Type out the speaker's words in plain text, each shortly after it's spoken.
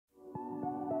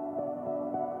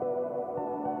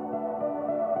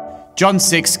John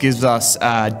 6 gives us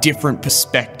a different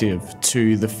perspective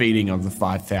to the feeding of the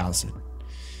 5,000.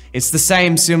 It's the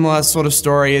same similar sort of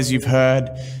story as you've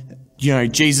heard. You know,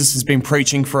 Jesus has been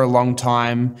preaching for a long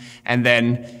time, and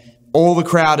then all the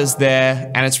crowd is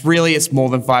there, and it's more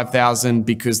than 5,000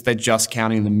 because they're just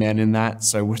counting the men in that.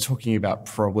 So we're talking about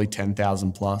probably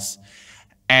 10,000 plus.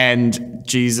 And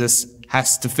Jesus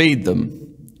has to feed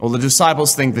them, or the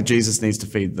disciples think that Jesus needs to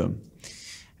feed them.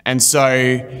 And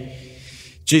so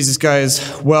Jesus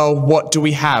goes, well, what do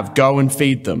we have? Go and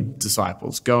feed them,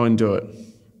 disciples. Go and do it.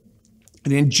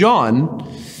 And in John,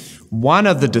 one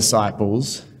of the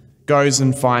disciples goes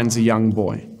and finds a young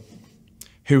boy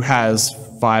who has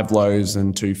 5 loaves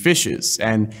and 2 fishes.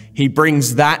 And he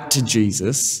brings that to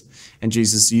Jesus, and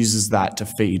Jesus uses that to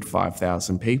feed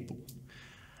 5,000 people.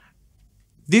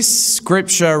 This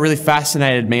scripture really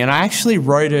fascinated me, and I actually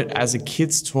wrote it as a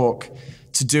kids' talk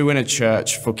to do in a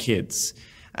church for kids.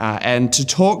 And to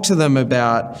talk to them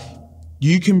about,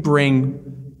 you can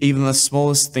bring even the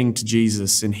smallest thing to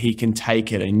Jesus and he can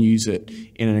take it and use it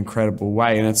in an incredible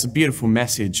way. And it's a beautiful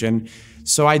message. And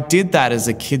so I did that as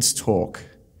a kids' talk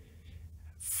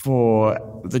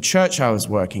for the church I was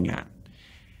working at.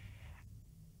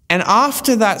 And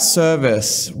after that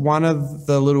service, one of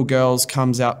the little girls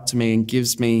comes up to me and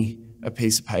gives me a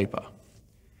piece of paper.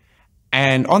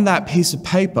 And on that piece of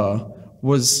paper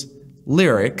was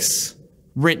lyrics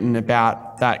written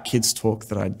about that kids' talk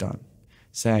that I'd done,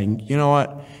 saying, you know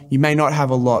what, you may not have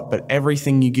a lot, but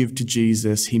everything you give to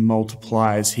Jesus, he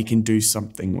multiplies, he can do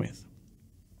something with.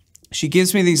 She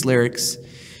gives me these lyrics,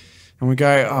 and we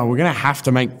go, oh, we're going to have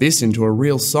to make this into a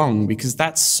real song, because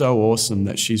that's so awesome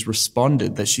that she's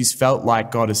responded, that she's felt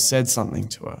like God has said something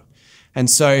to her. And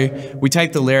so we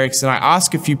take the lyrics, and I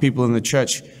ask a few people in the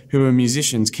church who are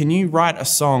musicians, can you write a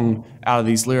song out of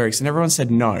these lyrics? And everyone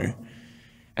said no.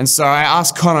 And so I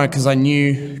asked Connor, because I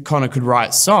knew Connor could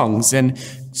write songs. And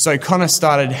so Connor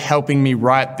started helping me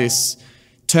write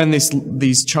turn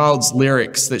these child's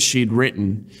lyrics that she'd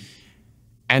written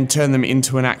and turn them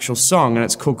into an actual song. And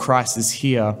it's called Christ is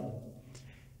Here.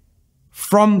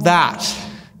 From that,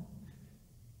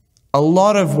 a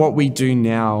lot of what we do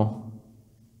now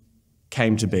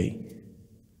came to be.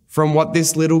 From what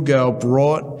this little girl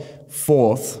brought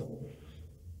forth,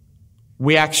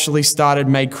 we actually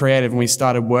made creative, and we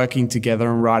started working together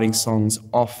and writing songs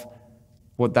off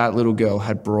what that little girl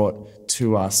had brought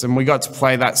to us. And we got to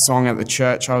play that song at the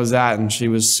church I was at, and she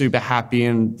was super happy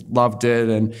and loved it.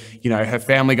 And, you know, her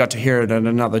family got to hear it at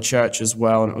another church as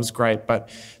well, and it was great. But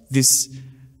this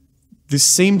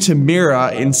seemed to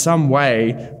mirror in some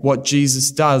way what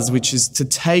Jesus does, which is to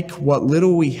take what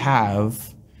little we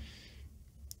have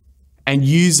and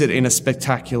use it in a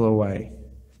spectacular way.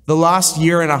 The last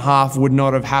year and a half would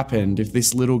not have happened if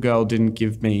this little girl didn't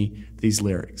give me these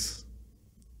lyrics.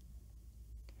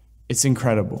 It's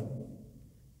incredible.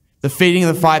 The feeding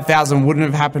of the 5,000 wouldn't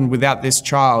have happened without this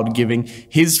child giving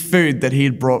his food that he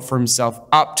had brought for himself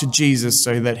up to Jesus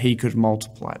so that he could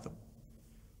multiply them.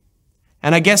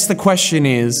 And I guess the question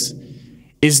is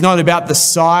not about the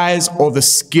size or the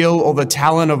skill or the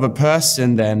talent of a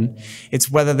person then.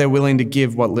 It's whether they're willing to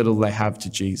give what little they have to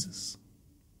Jesus.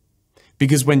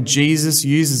 Because when Jesus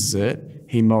uses it,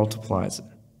 he multiplies it.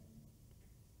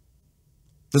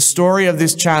 The story of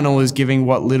this channel is giving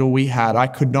what little we had. I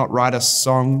could not write a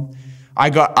song. I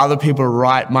got other people to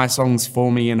write my songs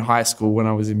for me in high school when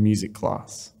I was in music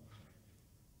class.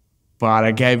 But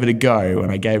I gave it a go,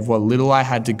 and I gave what little I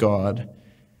had to God,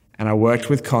 and I worked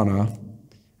with Connor,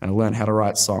 and I learned how to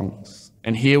write songs.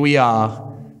 And here we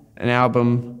are, an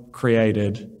album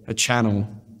created, a channel.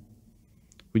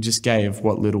 We just gave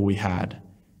what little we had,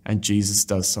 and Jesus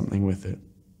does something with it.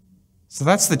 So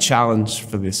that's the challenge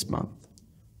for this month.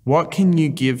 What can you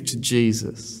give to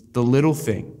Jesus, the little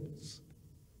things,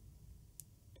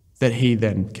 that he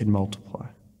then can multiply?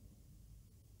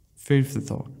 Food for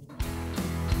thought.